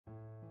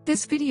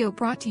This video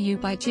brought to you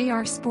by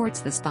JR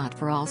Sports, the spot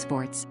for all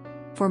sports.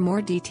 For more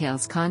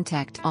details,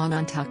 contact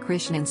Ananta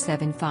Krishnan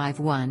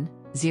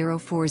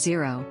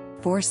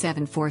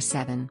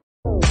 751-040-4747.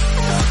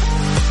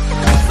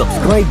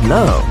 Subscribe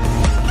now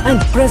and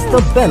press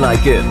the bell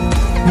icon.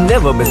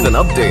 Never miss an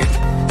update.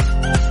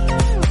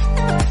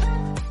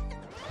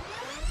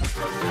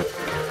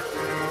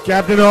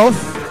 Captain of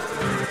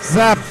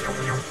Zap.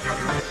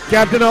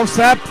 Captain of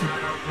Zap.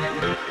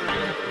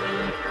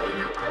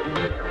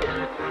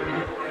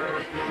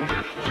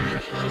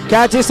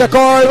 Catches the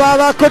call.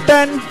 Vava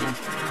Kutan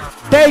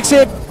takes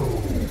it.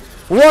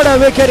 What a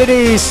wicket it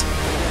is.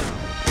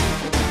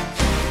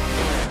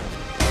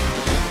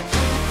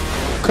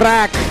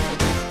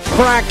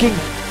 Cracking.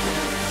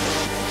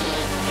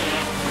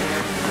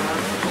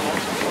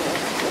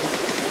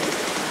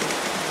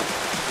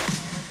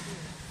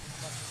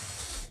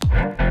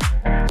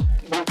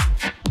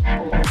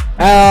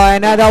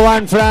 Another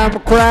one from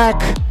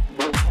Crack.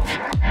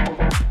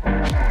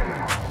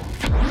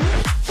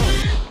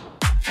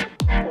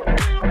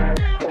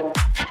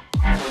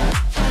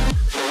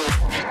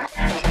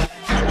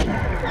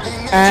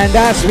 And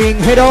that's being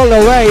hit all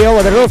the way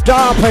over the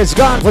rooftop. It's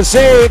gone for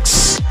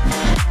 6.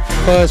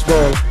 First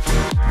ball.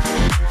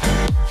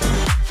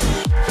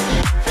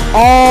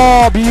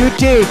 Oh,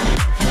 beauty.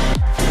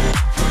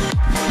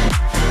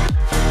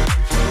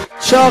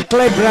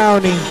 Chocolate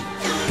brownie.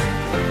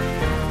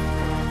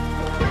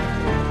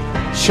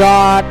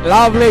 Shot,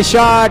 lovely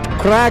shot,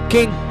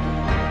 cracking.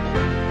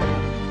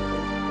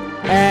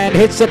 And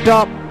hits the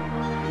top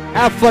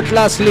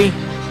effortlessly.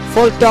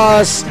 Full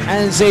toss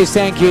and says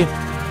thank you.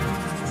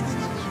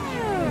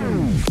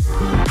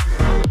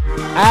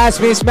 As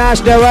we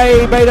smashed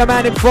away by the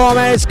man in form,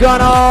 and it's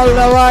gone all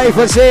the way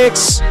for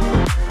 6.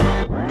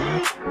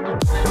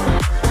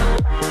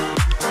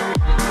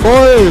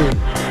 Full.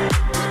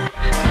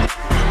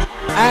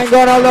 And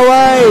gone all the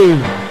way.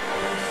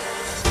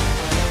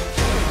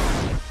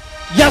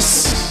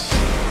 Yes!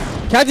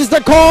 Catches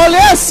the call.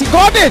 Yes, he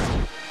got it.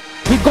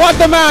 He got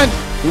the man.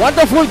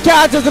 Wonderful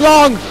catch as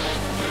long.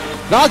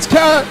 Raj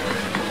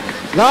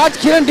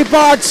Kiran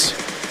departs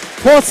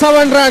for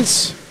 7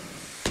 runs.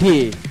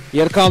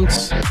 Here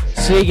comes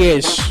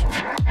Srigesh.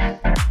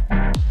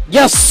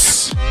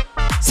 Yes!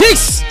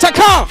 6!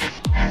 Chaka!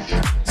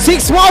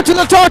 6 more to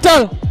the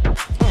total.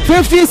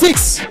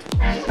 56.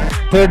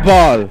 Third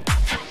ball.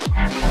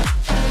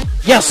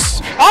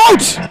 Yes!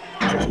 Out!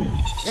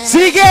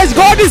 Srigesh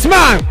got his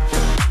man.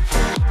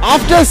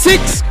 After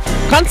 6,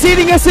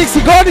 conceding a 6,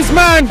 he got his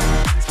man.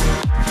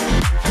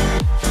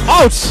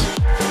 Out!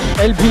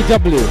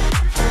 LBW.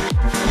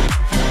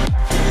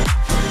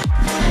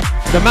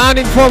 The man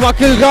in form,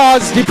 Akhil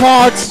Raj,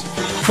 departs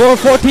for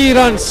 40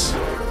 runs.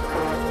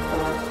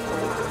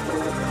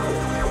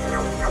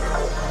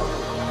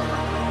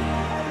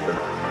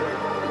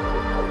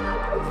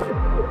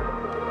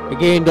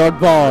 Again, dot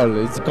ball.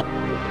 It's gone.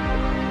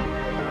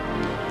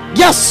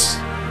 Yes!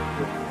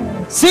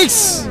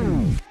 6!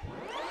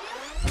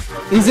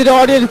 Is it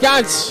audience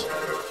catch?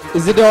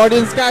 Is it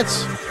audience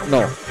catch?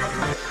 No.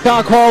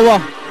 Dark over.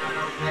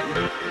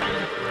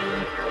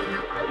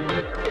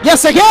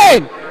 Yes,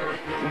 again!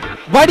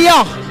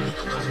 Badia!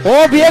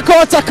 Oh,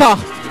 Bieko Chaka!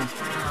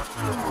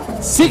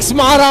 6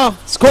 Mara.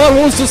 Score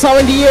moves to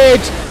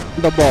 78.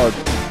 The board.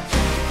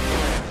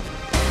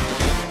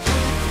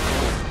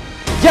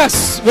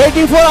 Yes!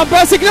 Waiting for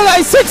umpire signal.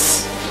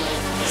 6!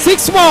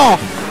 6 more!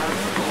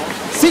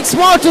 6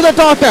 more to the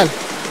total.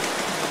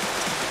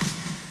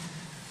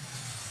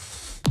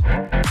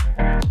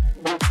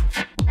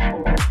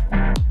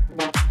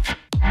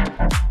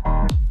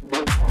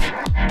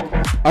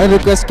 I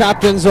request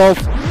captains of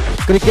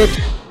Cricket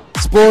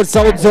Sports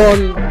South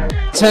Zone,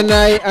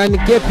 Chennai and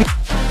KP.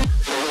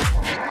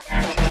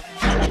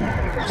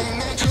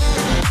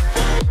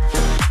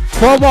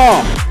 Four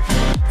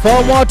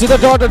more to the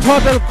total.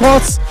 Total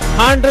cross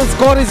 100.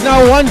 Score is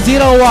now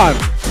 101.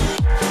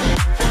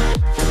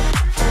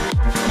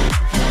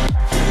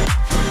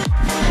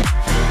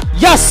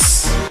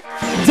 Yes!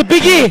 It's a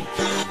biggie!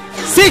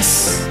 6!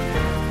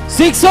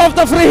 6 off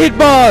the free hit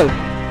ball.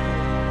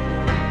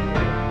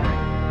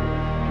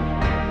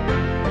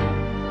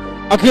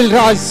 Akhil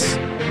Raj.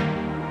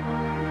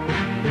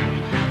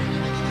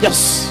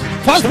 Yes!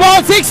 First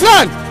ball, 6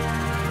 run!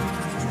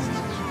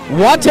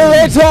 What a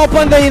way to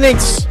open the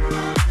innings.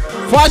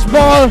 First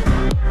ball,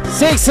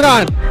 6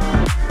 run.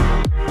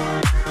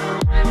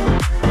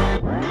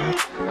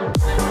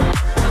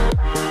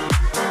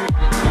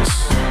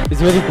 It's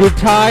a very good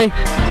tie.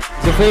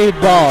 It's a free hit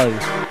ball.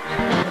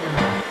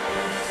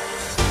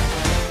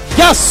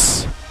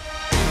 Yes!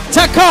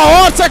 Chaka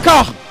or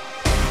Chaka!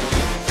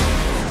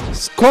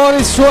 Score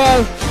is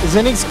 12. His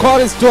innings score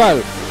is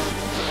 12.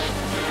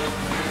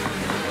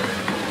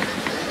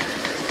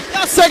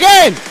 Yes,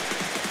 again!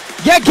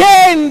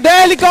 Again, the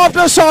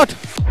helicopter shot.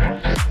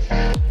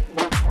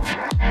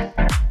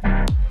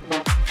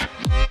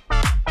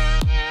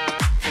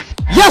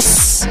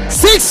 Yes!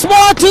 6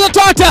 more to the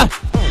total.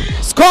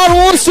 Score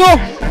moves to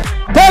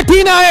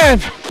 39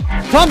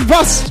 from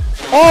first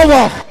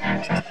over.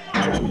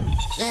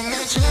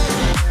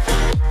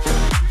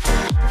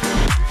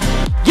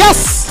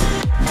 Yes!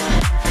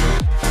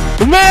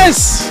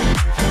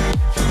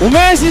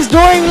 Umesh is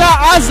doing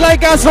as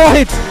like as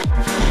Rohit.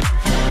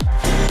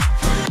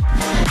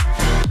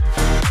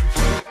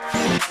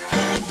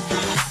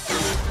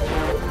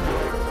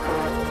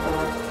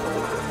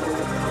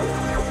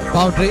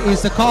 Boundary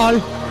is the call.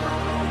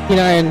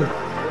 9.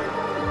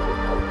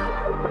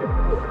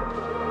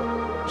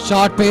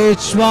 Short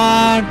pitch,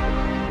 one.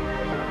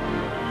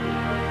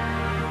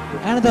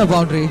 Another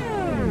boundary.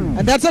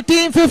 And that's a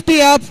team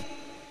 50 up.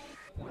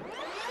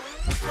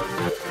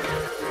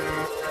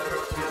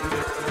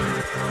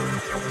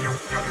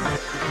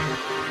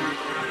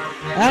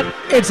 And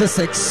it's a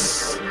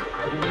 6.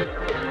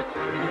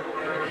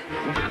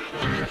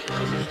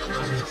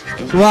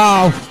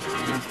 Wow.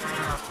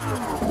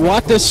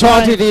 What a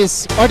shot it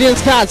is.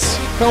 Audience cats,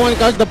 come and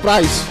catch the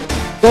prize.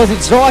 Because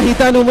it's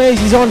Rohit and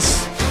Umesh is on.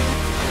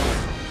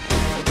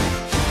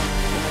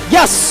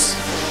 Yes!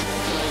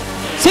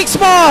 6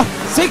 more!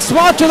 6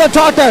 more to the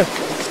total.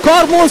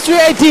 Score moves to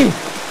 80.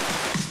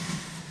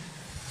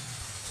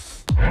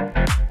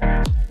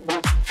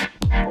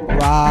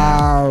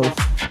 Wow.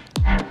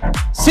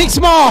 6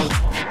 more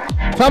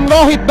from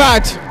Rohit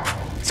bat.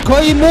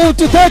 Score move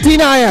to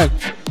 39.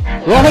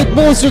 Rohit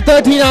moves to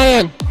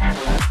 39.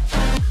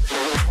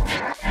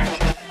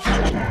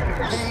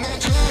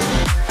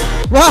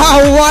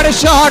 Wow, what a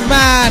shot,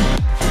 man.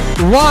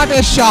 What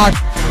a shot.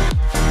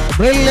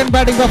 Brilliant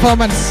batting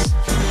performance.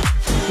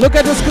 Look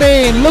at the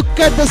screen. Look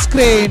at the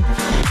screen.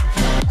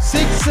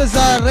 Sixes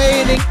are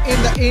raining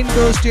in the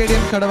Indo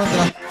Stadium,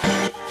 Kadavandra.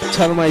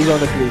 Sharma is on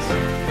the crease.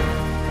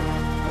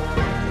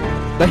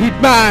 The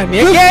hitman.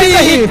 Again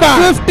the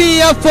hitman.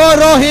 50 up for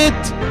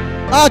Rohit.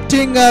 A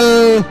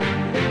tingle.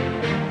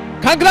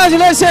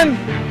 Congratulations.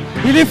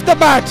 He lift the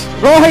bat.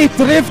 Rohit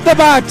lift the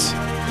bat.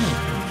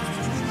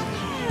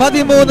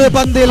 13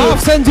 പന്തിൽ Half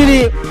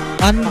century.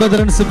 50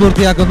 runs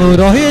പൂർത്തിയാക്കുന്നു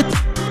Rohit.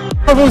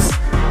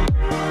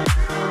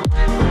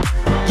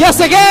 Yes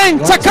again.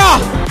 Chakka.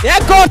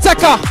 Echo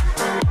Chakka.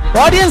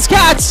 Audience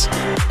catch.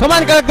 Come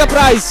on, collect the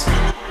prize.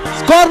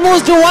 Score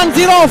moves to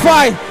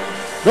 105.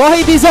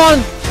 Rohit is on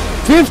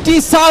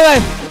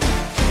 57.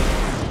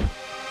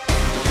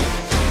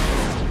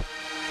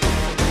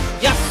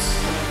 Yes.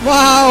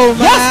 Wow,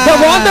 man. Yes, they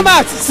won the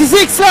match.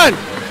 6 run.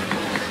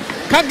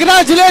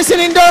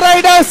 Congratulations, Indo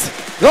Riders.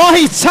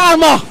 Rohit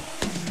Sharma.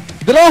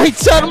 The Rohit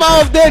Sharma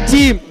of their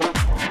team.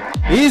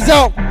 He's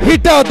a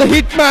hitter, the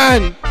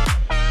hitman.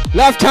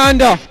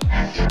 Left-hander.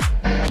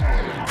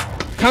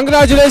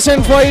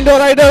 Congratulations for Indo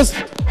Riders.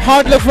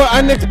 Hard luck for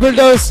Annex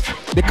builders.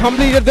 They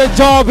completed their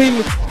job in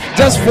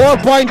just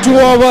 4.2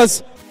 hours.